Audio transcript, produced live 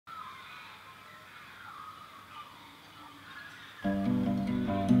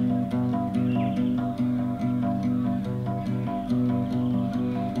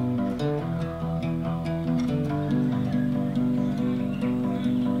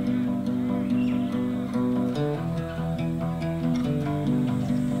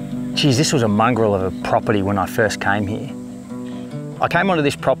Geez, this was a mongrel of a property when I first came here. I came onto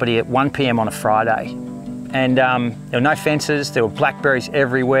this property at 1 p.m. on a Friday, and there were no fences, there were blackberries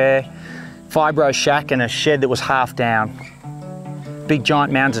everywhere, fibro shack and a shed that was half down. Big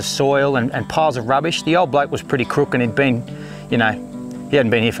giant mounds of soil and piles of rubbish. The old bloke was pretty crook and he'd been, you know, he hadn't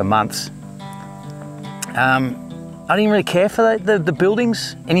been here for months. I didn't really care for the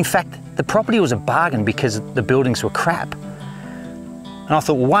buildings, and in fact, the property was a bargain because the buildings were crap. And I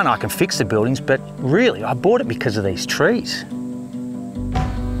thought, well, one, I can fix the buildings, but really, I bought it because of these trees.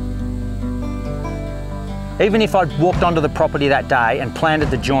 Even if I'd walked onto the property that day and planted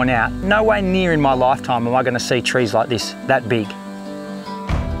the joint out, no way near in my lifetime am I going to see trees like this, that big.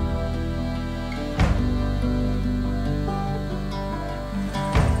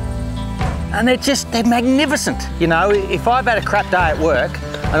 And they're magnificent. You know, if I've had a crap day at work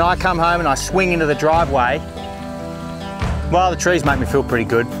and I come home and I swing into the driveway, well, the trees make me feel pretty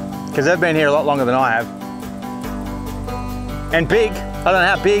good because they've been here a lot longer than I have. And big, I don't know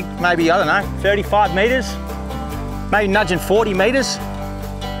how big, maybe, I don't know, 35 metres, maybe nudging 40 metres.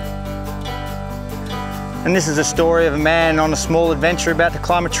 And this is a story of a man on a small adventure about to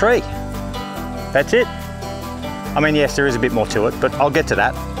climb a tree. That's it. I mean, yes, there is a bit more to it, but I'll get to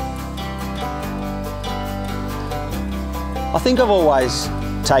that. I think I've always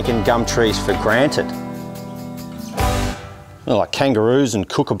taken gum trees for granted. Like kangaroos and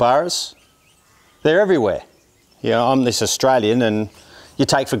kookaburras, they're everywhere. You know, I'm this Australian and you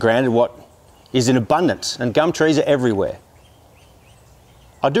take for granted what is in abundance, and gum trees are everywhere.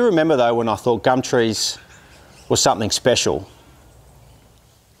 I do remember though when I thought gum trees was something special,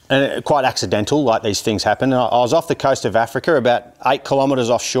 and quite accidental, like these things happen. I was off the coast of Africa, about 8 kilometres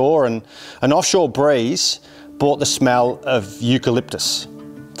offshore, and an offshore breeze brought the smell of eucalyptus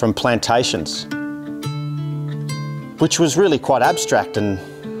from plantations, which was really quite abstract. And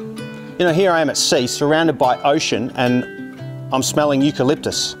you know, here I am at sea, surrounded by ocean, and I'm smelling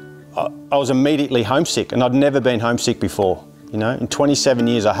eucalyptus. I was immediately homesick, and I'd never been homesick before. You know, in 27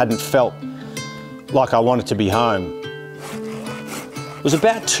 years I hadn't felt like I wanted to be home. It was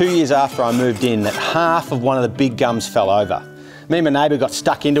about 2 years after I moved in that half of one of the big gums fell over. Me and my neighbour got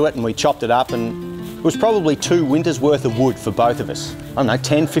stuck into it and we chopped it up, and it was probably 2 winters worth of wood for both of us. I don't know,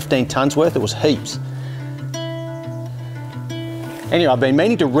 10, 15 tonnes worth, it was heaps. Anyway, I've been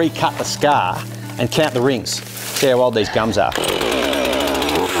meaning to recut the scar and count the rings, see how old these gums are.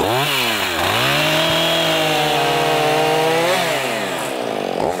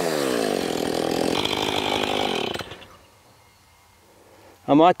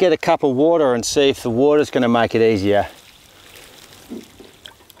 I might get a cup of water and see if the water's going to make it easier.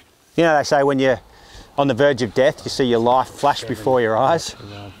 You know, they say when you're on the verge of death, you see your life flash before your eyes.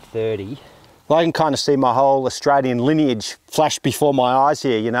 30. Well, I can kind of see my whole Australian lineage flash before my eyes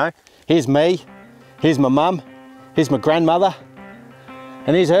here, you know. Here's me, here's my mum, here's my grandmother,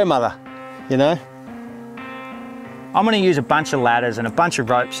 and here's her mother, you know. I'm going to use a bunch of ladders and a bunch of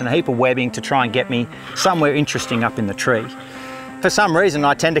ropes and a heap of webbing to try and get me somewhere interesting up in the tree. For some reason,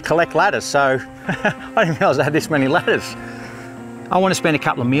 I tend to collect ladders, so I didn't realise I had this many ladders. I want to spend a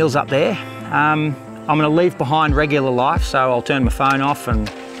couple of meals up there. I'm going to leave behind regular life, so I'll turn my phone off and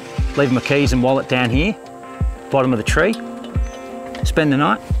leave my keys and wallet down here, bottom of the tree. Spend the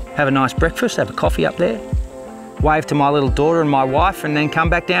night, have a nice breakfast, have a coffee up there, wave to my little daughter and my wife, and then come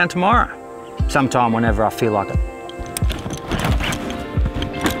back down tomorrow, sometime whenever I feel like it.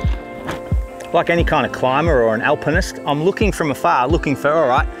 Like any kind of climber or an alpinist, I'm looking from afar, looking for, all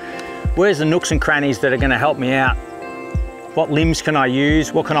right, where's the nooks and crannies that are going to help me out? What limbs can I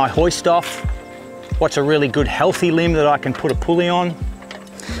use? What can I hoist off? What's a really good healthy limb that I can put a pulley on?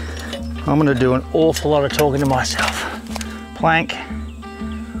 I'm going to do an awful lot of talking to myself. Plank,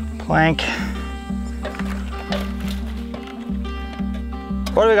 plank.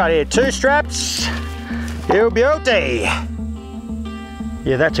 What do we got here? 2 straps. You beauty.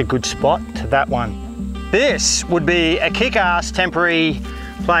 Yeah, that's a good spot to that one. This would be a kick-ass temporary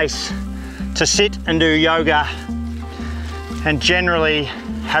place to sit and do yoga and generally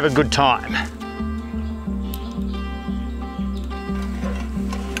have a good time.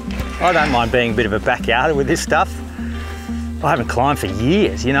 I don't mind being a bit of a backyarder with this stuff. I haven't climbed for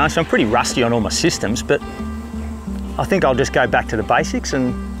years, you know, so I'm pretty rusty on all my systems, but I think I'll just go back to the basics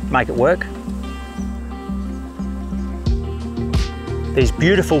and make it work. These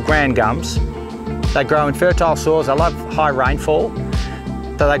beautiful grand gums, they grow in fertile soils. I love high rainfall.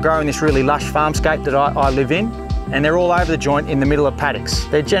 So they grow in this really lush farmscape that I live in, and they're all over the joint in the middle of paddocks.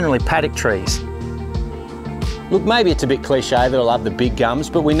 They're generally paddock trees. Look, maybe it's a bit cliche that I love the big gums,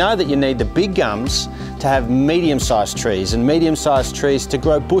 but we know that you need the big gums to have medium-sized trees, and medium-sized trees to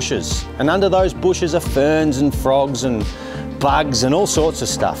grow bushes. And under those bushes are ferns and frogs and bugs and all sorts of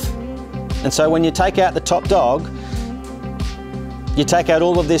stuff. And so when you take out the top dog, you take out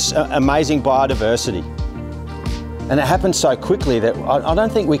all of this amazing biodiversity. And it happens so quickly that I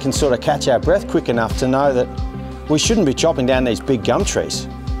don't think we can sort of catch our breath quick enough to know that we shouldn't be chopping down these big gum trees.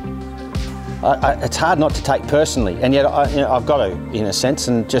 It's hard not to take personally, and yet I've got to, in a sense,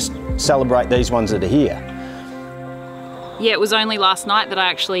 and just celebrate these ones that are here. Yeah, it was only last night that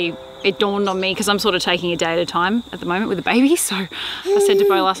it dawned on me, because I'm sort of taking a day at a time at the moment with the baby. So I said to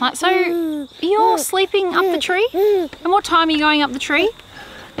Beau last night, so you're sleeping up the tree? And what time are you going up the tree?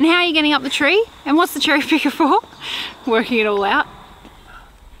 And how are you getting up the tree? And what's the cherry picker for? Working it all out.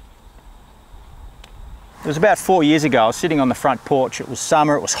 It was about 4 years ago. I was sitting on the front porch. It was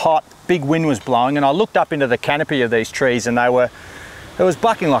summer, it was hot, big wind was blowing, and I looked up into the canopy of these trees, and it was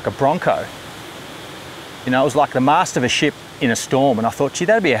bucking like a bronco. You know, it was like the mast of a ship in a storm, and I thought, gee,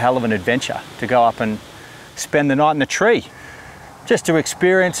 that'd be a hell of an adventure to go up and spend the night in the tree, just to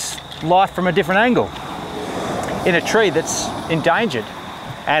experience life from a different angle, in a tree that's endangered,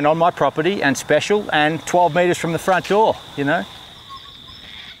 and on my property, and special, and 12 metres from the front door, you know.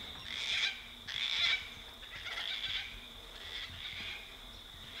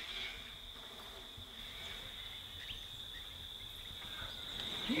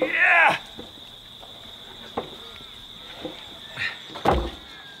 Yeah!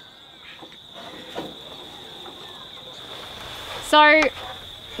 So,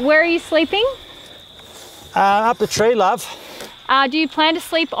 where are you sleeping? Up the tree, love. Do you plan to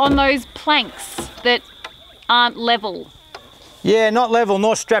sleep on those planks that aren't level? Yeah, not level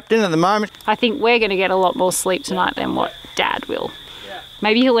nor strapped in at the moment. I think we're going to get a lot more sleep tonight than what Dad will.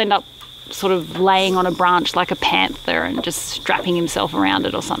 Maybe he'll end up sort of laying on a branch like a panther and just strapping himself around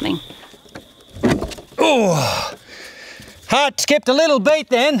it or something. Oh, heart skipped a little beat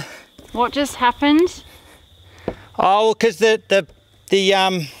then. What just happened? Oh, because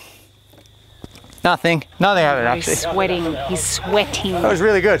nothing happened actually. He's sweating. He's sweating. That was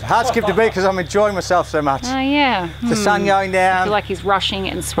really good. Heart skipped a beat because I'm enjoying myself so much. Oh yeah. The sun going I down. feel like he's rushing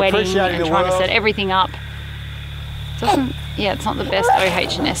and sweating Appreciating and the trying to world. set everything up. Yeah, it's not the best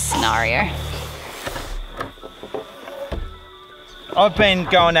OH&S scenario. I've been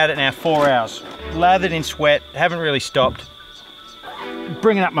going at it now 4 hours, lathered in sweat, haven't really stopped.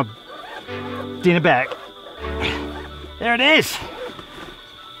 Bringing up my dinner bag. There it is.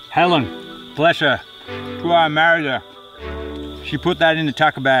 Helen, bless her, that's why I married her. She put that in the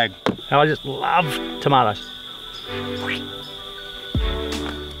tucker bag. I just love tomatoes.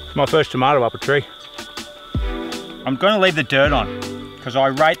 It's my first tomato up a tree. I'm going to leave the dirt on because I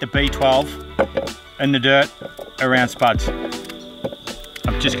rate the B12 and the dirt around spuds.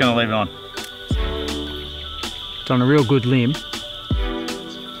 I'm just going to leave it on. It's on a real good limb.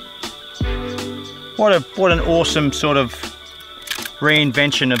 What an awesome sort of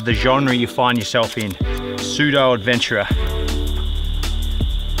reinvention of the genre you find yourself in. Pseudo-adventurer.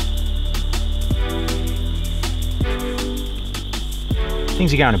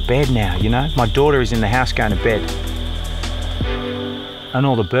 Things are going to bed now, you know? My daughter is in the house going to bed. And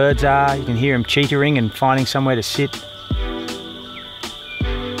all the birds are, you can hear them cheetering and finding somewhere to sit.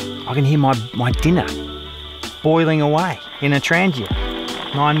 I can hear my dinner boiling away in a transient,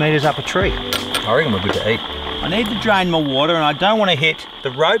 9 metres up a tree. I reckon we're good to eat. I need to drain my water and I don't want to hit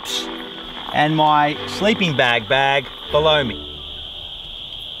the ropes and my sleeping bag below me.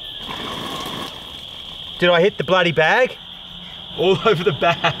 Did I hit the bloody bag? All over the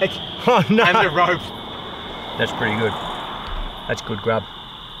bag. Oh no. And the rope. That's pretty good. That's good grub.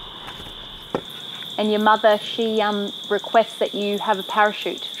 And your mother, she requests that you have a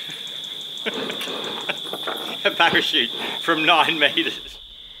parachute. A parachute from 9 metres.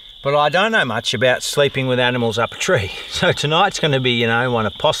 But I don't know much about sleeping with animals up a tree. So tonight's going to be, you know, one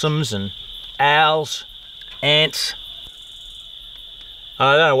of possums and owls, ants.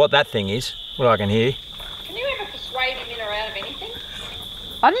 I don't know what that thing is, what I can hear. Can you ever persuade him in or out of anything?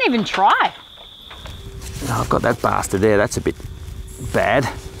 I didn't even try. Oh, I've got that bastard there, that's a bit bad.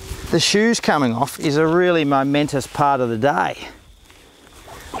 The shoes coming off is a really momentous part of the day.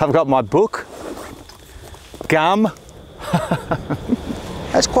 I've got my book, gum.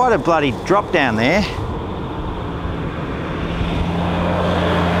 That's quite a bloody drop down there.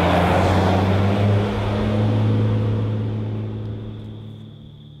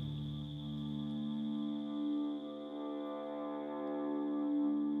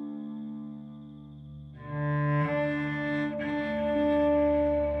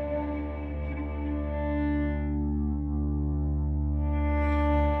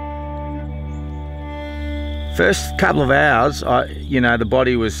 First couple of hours, you know, the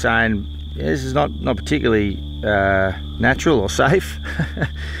body was saying, yeah, this is not particularly natural or safe.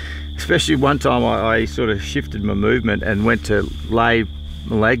 Especially one time I sort of shifted my movement and went to lay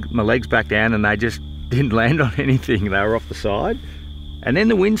my legs back down, and they just didn't land on anything. They were off the side. And then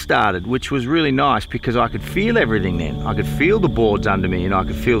the wind started, which was really nice because I could feel everything then. I could feel the boards under me and I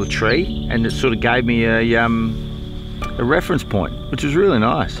could feel the tree, and it sort of gave me a reference point, which was really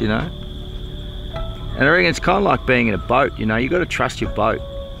nice, you know. And I reckon it's kind of like being in a boat, you know, you got to trust your boat.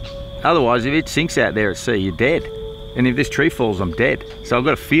 Otherwise, if it sinks out there at sea, you're dead. And if this tree falls, I'm dead. So I've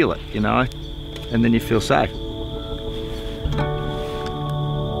got to feel it, you know, and then you feel safe. It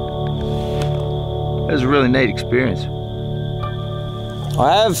was a really neat experience.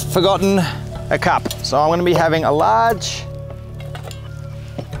 I have forgotten a cup, so I'm going to be having a large,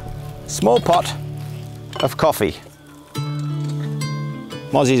 small pot of coffee.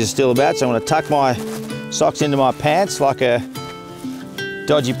 Mozzies are still about, so I'm going to tuck my socks into my pants like a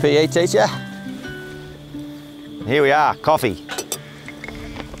dodgy PE teacher. Here we are, coffee.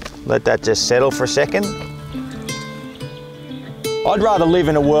 Let that just settle for a second. I'd rather live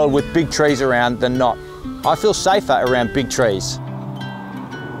in a world with big trees around than not. I feel safer around big trees.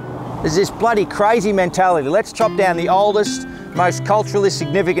 There's this bloody crazy mentality. Let's chop down the oldest, most culturally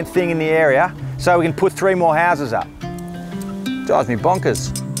significant thing in the area so we can put 3 more houses up. Drives me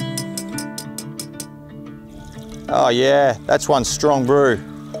bonkers. Oh yeah, that's one strong brew.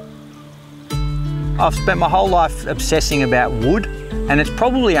 I've spent my whole life obsessing about wood, and it's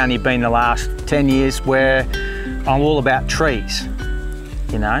probably only been the last 10 years where I'm all about trees,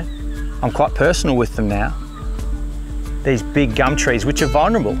 you know. I'm quite personal with them now. These big gum trees, which are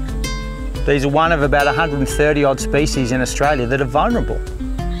vulnerable. These are one of about 130 odd species in Australia that are vulnerable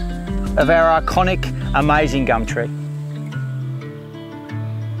of our iconic, amazing gum tree.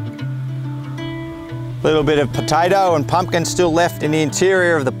 Little bit of potato and pumpkin still left in the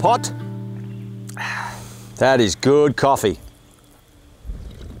interior of the pot. That is good coffee.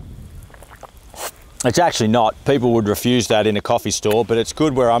 It's actually not. People would refuse that in a coffee store, but it's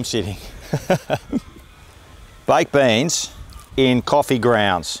good where I'm sitting. Baked beans in coffee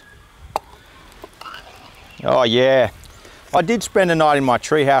grounds. Oh yeah. I did spend a night in my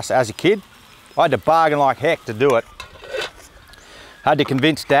treehouse as a kid. I had to bargain like heck to do it. Had to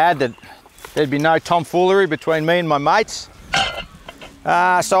convince Dad that there'd be no tomfoolery between me and my mates.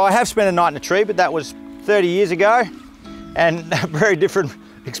 So I have spent a night in a tree, but that was 30 years ago, and a very different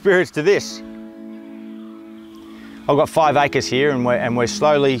experience to this. I've got 5 acres here, and we're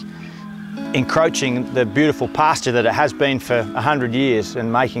slowly encroaching the beautiful pasture that it has been for 100 years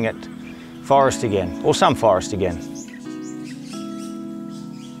and making it forest again, or some forest again.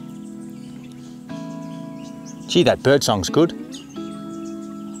 Gee, that bird song's good.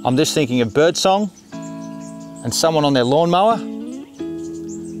 I'm just thinking of bird song and someone on their lawnmower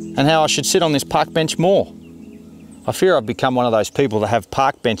and how I should sit on this park bench more. I fear I've become one of those people that have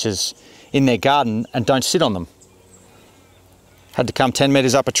park benches in their garden and don't sit on them. Had to come 10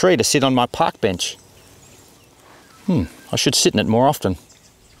 metres up a tree to sit on my park bench. I should sit in it more often.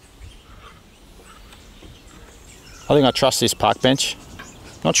 I think I trust this park bench.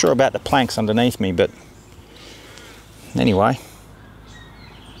 Not sure about the planks underneath me, but anyway.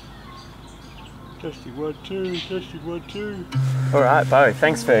 Testing 1, 2, testing 1, 2. All right, Beau,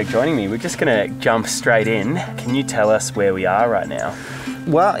 thanks for joining me. We're just gonna jump straight in. Can you tell us where we are right now?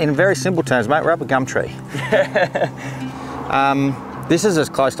 Well, in very simple terms, mate, we're up a gum tree. This is as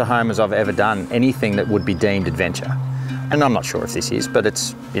close to home as I've ever done anything that would be deemed adventure. And I'm not sure if this is, but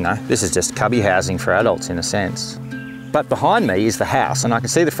it's, you know, this is just cubby housing for adults in a sense. But behind me is the house, and I can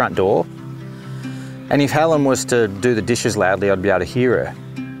see the front door. And if Helen was to do the dishes loudly, I'd be able to hear her.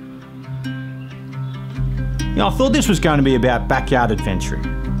 You know, I thought this was going to be about backyard adventuring.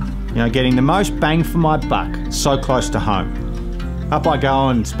 You know, getting the most bang for my buck, so close to home. Up I go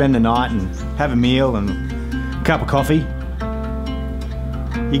and spend the night and have a meal and a cup of coffee.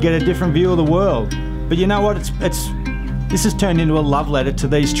 You get a different view of the world. But you know what, this has turned into a love letter to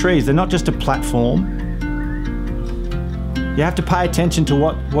these trees. They're not just a platform. You have to pay attention to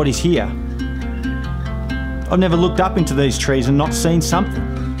what is here. I've never looked up into these trees and not seen something.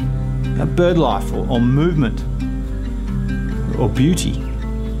 Bird life or movement or beauty.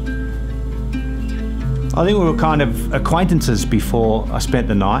 I think we were kind of acquaintances before I spent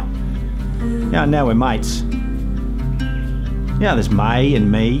the night. Yeah, now we're mates. Yeah, there's May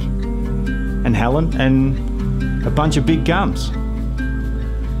and me and Helen and a bunch of big gums.